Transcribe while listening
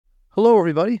Hello,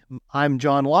 everybody. I'm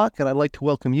John Locke, and I'd like to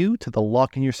welcome you to the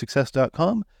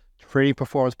LockeInYourSuccess.com Trading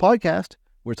Performance Podcast,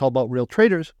 where it's all about real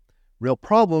traders, real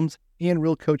problems, and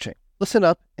real coaching. Listen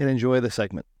up and enjoy the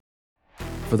segment.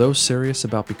 For those serious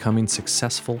about becoming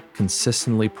successful,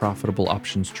 consistently profitable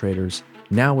options traders,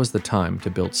 now is the time to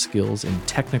build skills in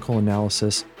technical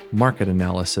analysis, market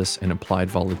analysis, and applied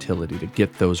volatility to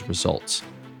get those results.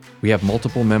 We have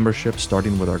multiple memberships,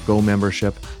 starting with our Go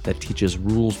membership that teaches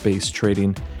rules-based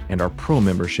trading and our Pro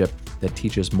membership that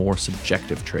teaches more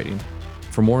subjective trading.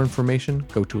 For more information,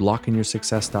 go to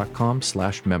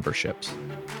lockeinyoursuccess.com/memberships.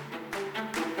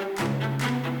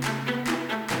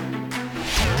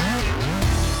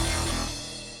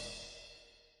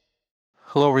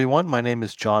 Hello, everyone. My name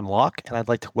is John Locke, and I'd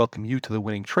like to welcome you to the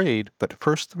winning trade, but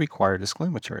first, the required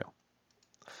disclaimer material.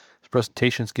 This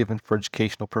presentation is given for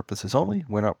educational purposes only.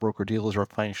 We're not broker-dealers or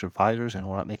financial advisors, and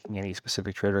we're not making any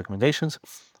specific trade recommendations.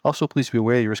 Also, please be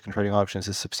aware your risk in trading options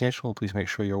is substantial. Please make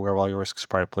sure you're aware of all your risks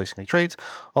prior to placing any trades.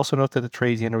 Also note that the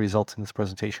trades and the results in this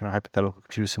presentation are hypothetical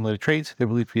computer-simulated trades. They're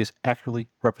believed to be as accurately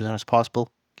represented as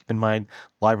possible. Keep in mind,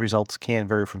 live results can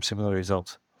vary from simulated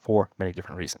results for many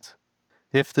different reasons.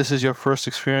 If this is your first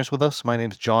experience with us, my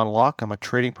name is John Locke. I'm a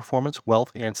trading performance,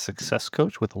 wealth, and success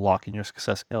coach with Lock in Your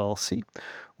Success LLC,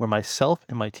 where myself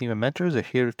and my team of mentors are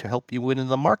here to help you win in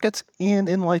the markets and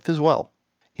in life as well.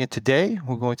 And today,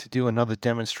 we're going to do another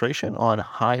demonstration on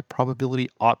high probability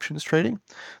options trading.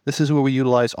 This is where we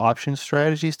utilize option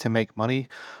strategies to make money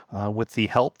with the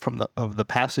help of the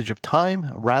passage of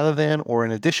time, rather than or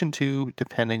in addition to,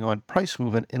 depending on price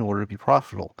movement in order to be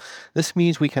profitable. This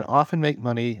means we can often make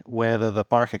money whether the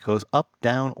market goes up,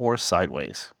 down, or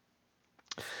sideways.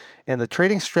 And the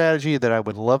trading strategy that I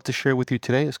would love to share with you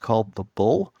today is called the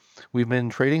Bull. We've been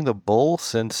trading the Bull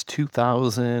since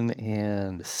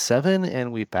 2007,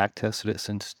 and we backtested it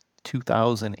since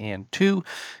 2002.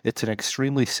 It's an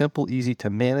extremely simple, easy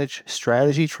to manage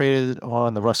strategy traded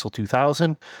on the Russell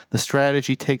 2000. The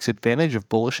strategy takes advantage of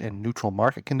bullish and neutral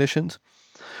market conditions.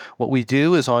 What we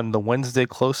do is on the Wednesday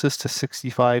closest to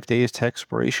 65 days to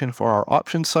expiration for our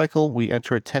option cycle, we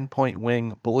enter a 10-point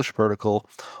wing bullish vertical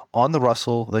on the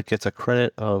Russell that gets a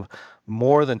credit of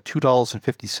more than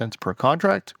 $2.50 per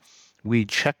contract. We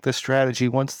check the strategy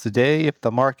once a day if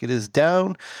the market is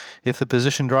down. If the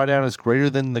position drawdown is greater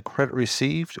than the credit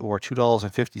received, or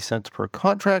 $2.50 per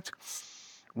contract,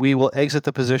 we will exit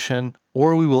the position,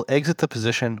 or we will exit the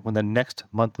position when the next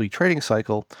monthly trading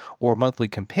cycle or monthly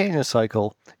companion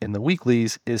cycle in the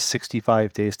weeklies is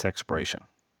 65 days to expiration.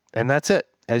 And that's it.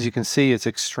 As you can see, it's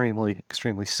extremely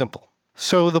simple.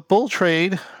 So the bull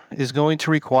trade is going to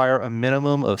require a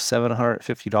minimum of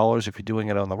 $750 if you're doing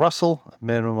it on the Russell, a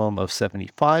minimum of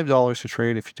 $75 to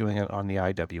trade if you're doing it on the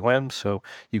IWM. So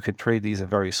you can trade these at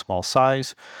very small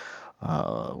size.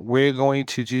 We're going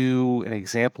to do an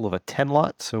example of a 10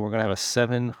 lot. So we're going to have a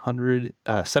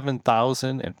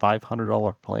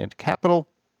 $7,500 planned capital.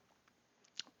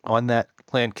 On that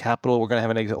planned capital, we're going to have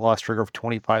an exit loss trigger of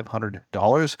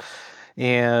 $2,500.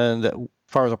 And as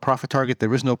far as a profit target,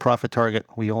 there is no profit target.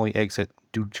 We only exit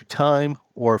due to time,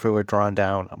 or if it were drawn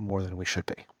down more than we should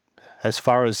be. As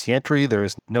far as the entry, there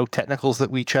is no technicals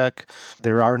that we check.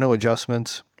 There are no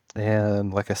adjustments.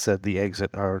 And like I said, the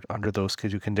exit are under those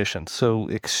two conditions. So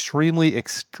extremely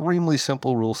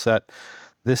simple rule set.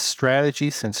 This strategy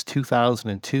since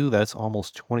 2002, that's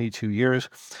almost 22 years,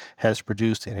 has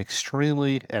produced an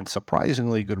extremely and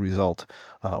surprisingly good result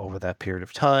over that period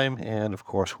of time. And of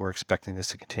course, we're expecting this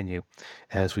to continue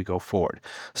as we go forward.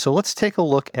 So let's take a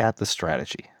look at the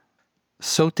strategy.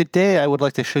 So today I would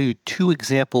like to show you two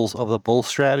examples of the bull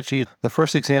strategy. The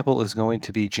first example is going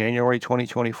to be January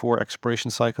 2024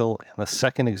 expiration cycle, and the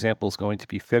second example is going to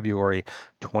be February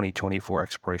 2024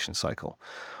 expiration cycle.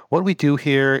 What we do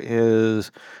here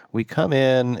is we come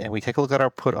in and we take a look at our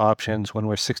put options when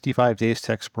we're 65 days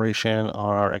to expiration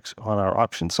on our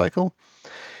option cycle.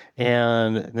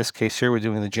 And in this case here, we're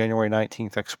doing the January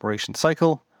 19th expiration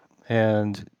cycle,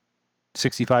 and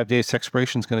 65 days to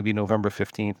expiration is going to be November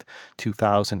 15th,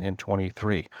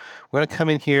 2023. We're going to come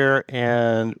in here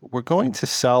and we're going to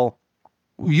sell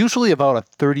usually about a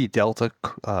 30 delta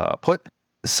put.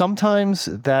 Sometimes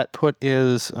that put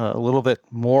is a little bit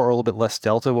more or a little bit less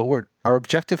delta. Our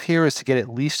objective here is to get at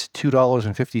least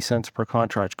 $2.50 per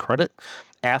contract credit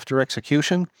after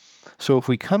execution. So if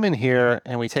we come in here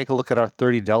and we take a look at our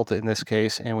 30 delta in this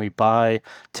case, and we buy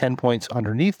 10 points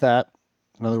underneath that,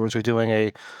 in other words, we're doing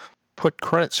a put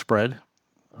credit spread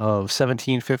of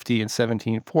 1750 and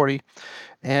 1740,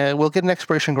 and we'll get an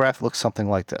expiration graph that looks something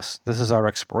like this. This is our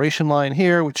expiration line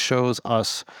here, which shows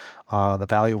us the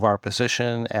value of our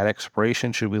position at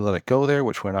expiration, should we let it go there,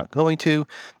 which we're not going to.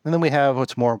 And then we have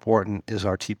what's more important is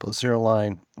our T+0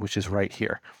 line, which is right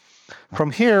here.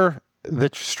 From here, the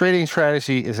trading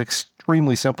strategy is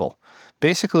extremely simple.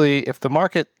 Basically, if the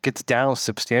market gets down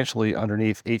substantially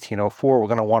underneath 1804, we're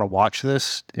going to want to watch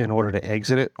this in order to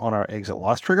exit it on our exit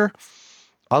loss trigger.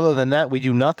 Other than that, we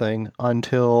do nothing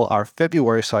until our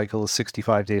February cycle is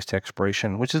 65 days to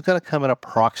expiration, which is going to come in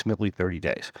approximately 30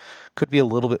 days. Could be a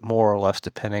little bit more or less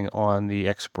depending on the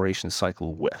expiration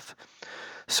cycle width.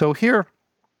 So here,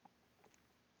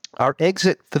 our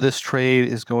exit for this trade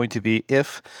is going to be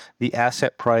if the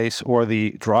asset price or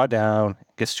the drawdown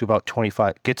gets to about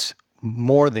gets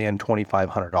more than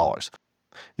 $2,500.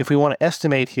 If we want to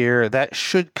estimate here, that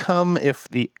should come if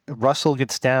the Russell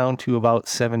gets down to about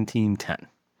 1710.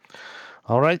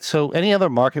 All right, so any other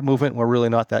market movement we're really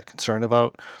not that concerned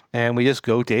about, and we just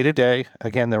go day to day.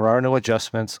 Again, there are no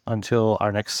adjustments until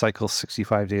our next cycle,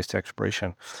 65 days to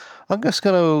expiration. I'm just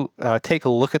going to take a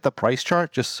look at the price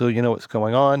chart just so you know what's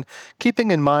going on,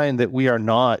 keeping in mind that we are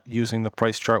not using the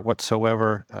price chart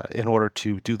whatsoever in order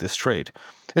to do this trade.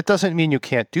 It doesn't mean you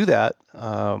can't do that.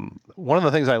 One of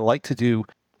the things I like to do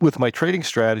with my trading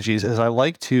strategies is I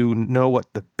like to know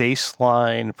what the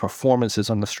baseline performance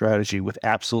is on the strategy with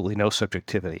absolutely no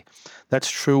subjectivity. That's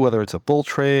true whether it's a bull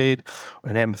trade,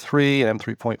 an M3, an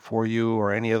M3.4U,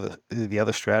 or any of the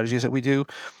other strategies that we do.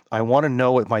 I want to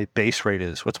know what my base rate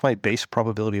is. What's my base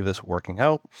probability of this working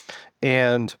out?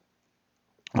 And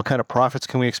what kind of profits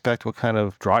can we expect? What kind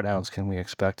of drawdowns can we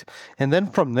expect? And then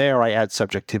from there, I add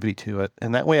subjectivity to it.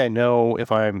 And that way I know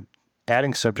if I'm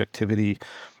adding subjectivity,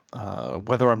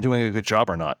 whether I'm doing a good job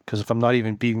or not. Because if I'm not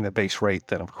even beating the base rate,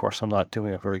 then of course I'm not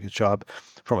doing a very good job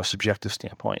from a subjective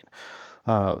standpoint.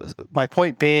 My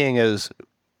point being is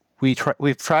we've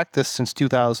tracked this since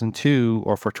 2002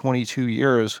 or for 22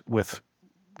 years with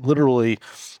literally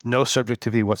no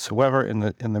subjectivity whatsoever, and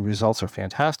the results are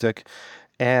fantastic.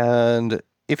 And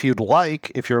if you'd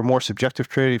like, if you're a more subjective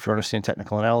trader, if you understand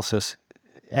technical analysis,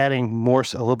 adding a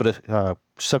little bit of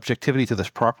subjectivity to this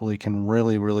properly can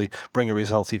really bring your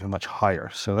results even much higher.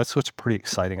 So that's what's pretty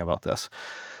exciting about this.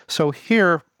 So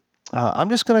here, I'm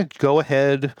just going to go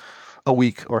ahead a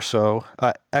week or so.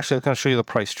 Actually, I'm going to show you the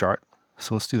price chart.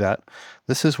 So let's do that.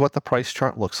 This is what the price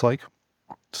chart looks like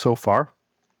so far.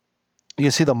 You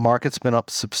can see the market's been up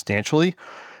substantially,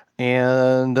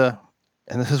 and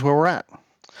this is where we're at.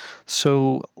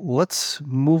 So let's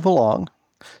move along.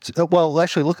 Well,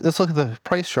 actually, let's look at the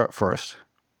price chart first.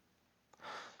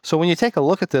 So when you take a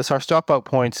look at this, our stop out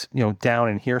point's down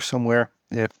in here somewhere.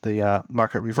 If the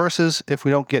market reverses, if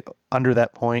we don't get under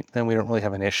that point, then we don't really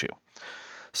have an issue.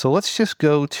 So let's just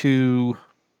go to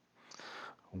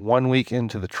 1 week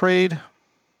into the trade,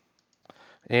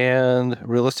 and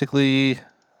realistically,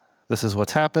 this is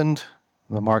what's happened.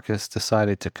 The market's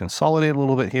decided to consolidate a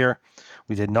little bit here.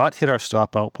 We did not hit our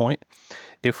stop out point.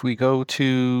 If we go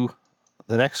to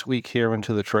the next week here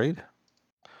into the trade,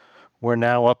 we're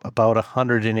now up about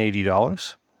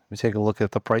 $180. We take a look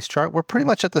at the price chart. We're pretty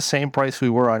much at the same price we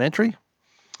were on entry.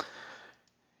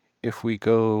 If we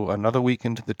go another week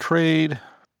into the trade,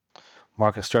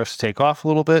 market starts to take off a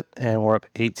little bit, and we're up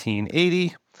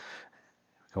 1880.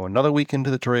 Go another week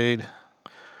into the trade,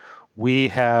 we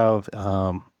have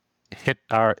hit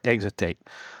our exit date.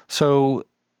 So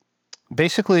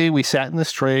basically, we sat in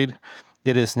this trade.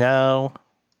 It is now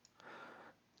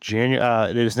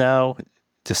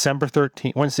December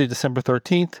 13th, Wednesday, December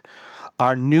 13th.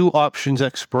 Our new options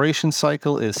expiration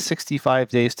cycle is 65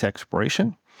 days to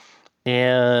expiration.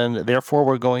 And therefore,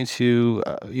 we're going to,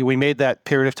 we made that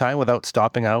period of time without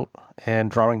stopping out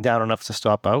and drawing down enough to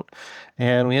stop out.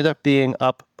 And we end up being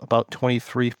up about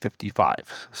 23.55.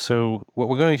 So what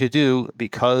we're going to do,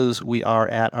 because we are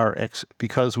at our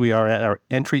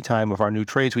entry time of our new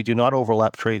trades, we do not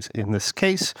overlap trades in this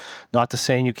case. Not to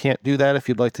saying you can't do that. If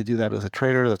you'd like to do that as a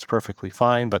trader, that's perfectly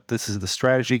fine. But this is the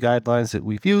strategy guidelines that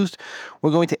we've used.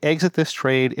 We're going to exit this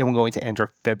trade and we're going to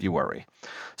enter February.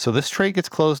 So this trade gets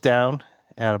closed down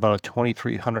at about a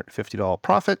 $2,350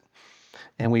 profit.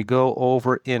 And we go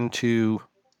over into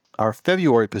our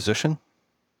February position,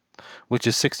 which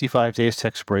is 65 days to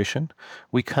expiration.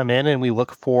 We come in and we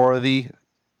look for the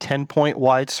 10-point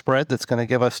wide spread that's going to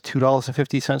give us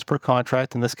 $2.50 per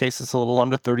contract. In this case, it's a little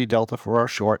under 30 delta for our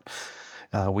short.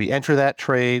 We enter that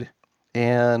trade,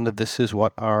 and this is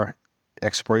what our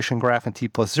expiration graph and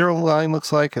T+0 line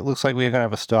looks like. It looks like we're going to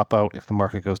have a stop out if the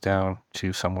market goes down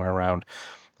to somewhere around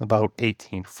about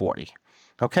 1840.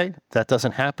 Okay, that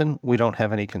doesn't happen. We don't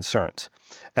have any concerns.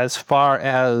 As far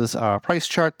as our price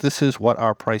chart, this is what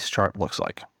our price chart looks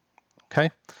like.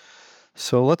 Okay,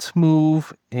 So let's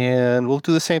move, and we'll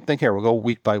do the same thing here. We'll go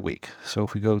week by week. So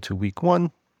if we go to week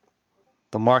 1,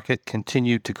 the market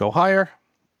continued to go higher,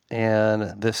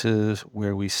 and this is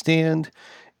where we stand.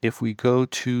 If we go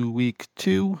to week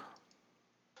 2,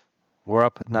 we're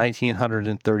up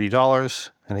 $1,930.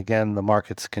 And again, the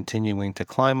market's continuing to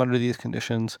climb under these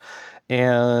conditions.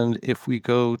 And if we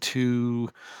go to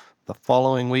the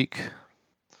following week,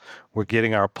 we're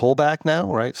getting our pullback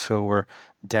now, right? So we're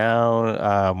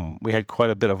down. We had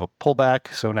quite a bit of a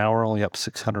pullback. So now we're only up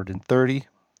 630.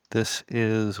 This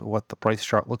is what the price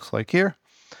chart looks like here.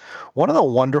 One of the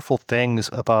wonderful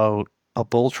things about a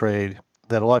bull trade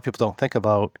that a lot of people don't think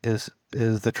about is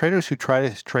the traders who try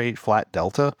to trade flat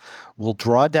delta will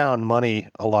draw down money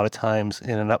a lot of times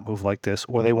in an up move like this,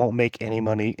 or they won't make any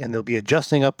money and they'll be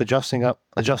adjusting up. And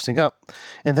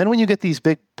then when you get these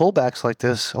big pullbacks like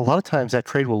this, a lot of times that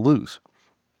trade will lose.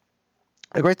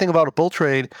 The great thing about a bull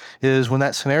trade is when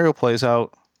that scenario plays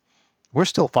out, we're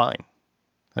still fine.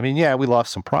 I mean, yeah, we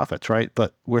lost some profits, right?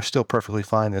 But we're still perfectly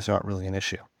fine. There's not really an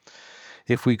issue.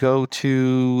 If we go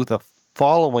to the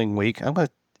following week, I'm going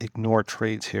to ignore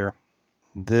trades here.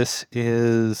 This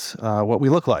is what we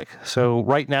look like. So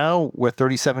right now, we're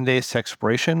 37 days to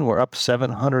expiration. We're up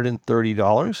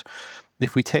 $730.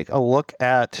 If we take a look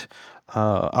at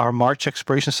our March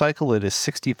expiration cycle, it is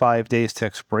 65 days to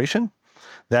expiration.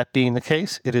 That being the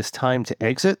case, it is time to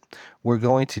exit. We're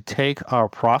going to take our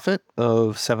profit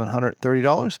of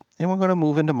 $730 and we're going to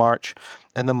move into March.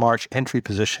 And the March entry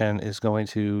position is going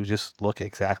to just look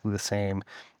exactly the same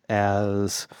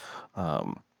as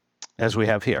we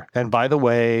have here. And by the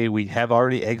way, we have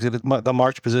already exited the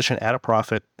March position at a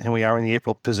profit, and we are in the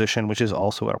April position, which is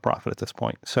also at a profit at this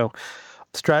point. So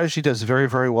strategy does very,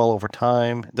 very well over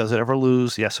time. Does it ever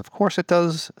lose? Yes, of course it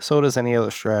does. So does any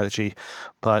other strategy,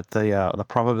 but the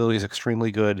probability is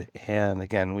extremely good. And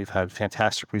again, we've had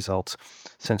fantastic results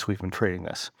since we've been trading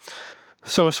this.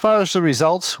 So as far as the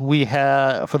results, we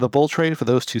had for the bull trade for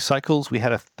those 2 cycles, we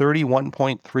had a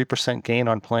 31.3% gain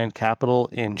on planned capital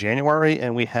in January,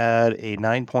 and we had a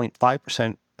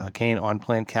 9.5% gain on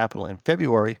planned capital in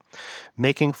February,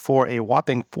 making for a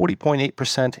whopping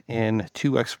 40.8% in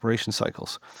 2 expiration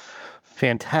cycles.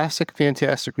 Fantastic,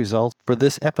 fantastic results for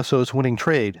this episode's winning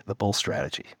trade, the bull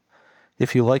strategy.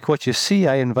 If you like what you see,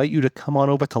 I invite you to come on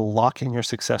over to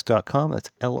lockinyoursuccess.com. That's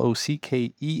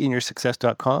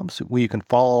LOCKEinyoursuccess.com, where you can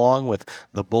follow along with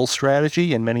the bull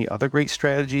strategy and many other great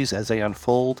strategies as they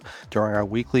unfold during our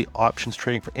weekly options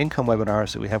trading for income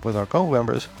webinars that we have with our Go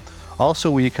members. Also,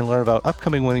 where you can learn about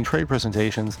upcoming winning trade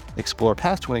presentations, explore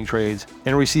past winning trades,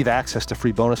 and receive access to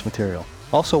free bonus material.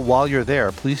 Also, while you're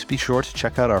there, please be sure to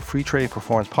check out our free trading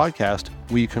performance podcast,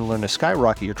 where you can learn to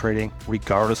skyrocket your trading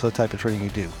regardless of the type of trading you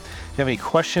do. If you have any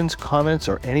questions, comments,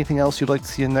 or anything else you'd like to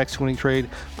see in the next winning trade,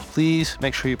 please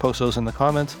make sure you post those in the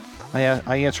comments.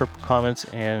 I answer comments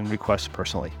and requests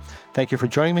personally. Thank you for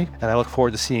joining me, and I look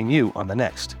forward to seeing you on the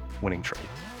next winning trade.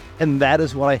 And that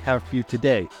is what I have for you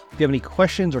today. If you have any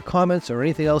questions or comments or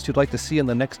anything else you'd like to see in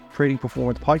the next Trading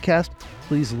Performance podcast,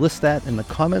 please list that in the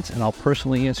comments and I'll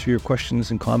personally answer your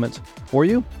questions and comments for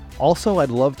you. Also,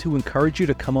 I'd love to encourage you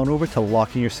to come on over to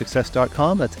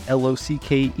lockinyoursuccess.com. That's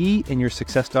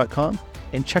LOCKEinyoursuccess.com,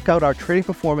 and check out our Trading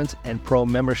Performance and Pro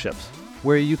memberships,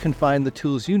 where you can find the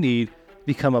tools you need to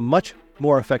become a much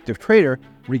more effective trader,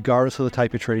 regardless of the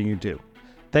type of trading you do.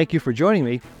 Thank you for joining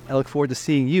me. I look forward to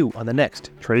seeing you on the next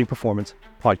Trading Performance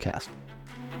podcast.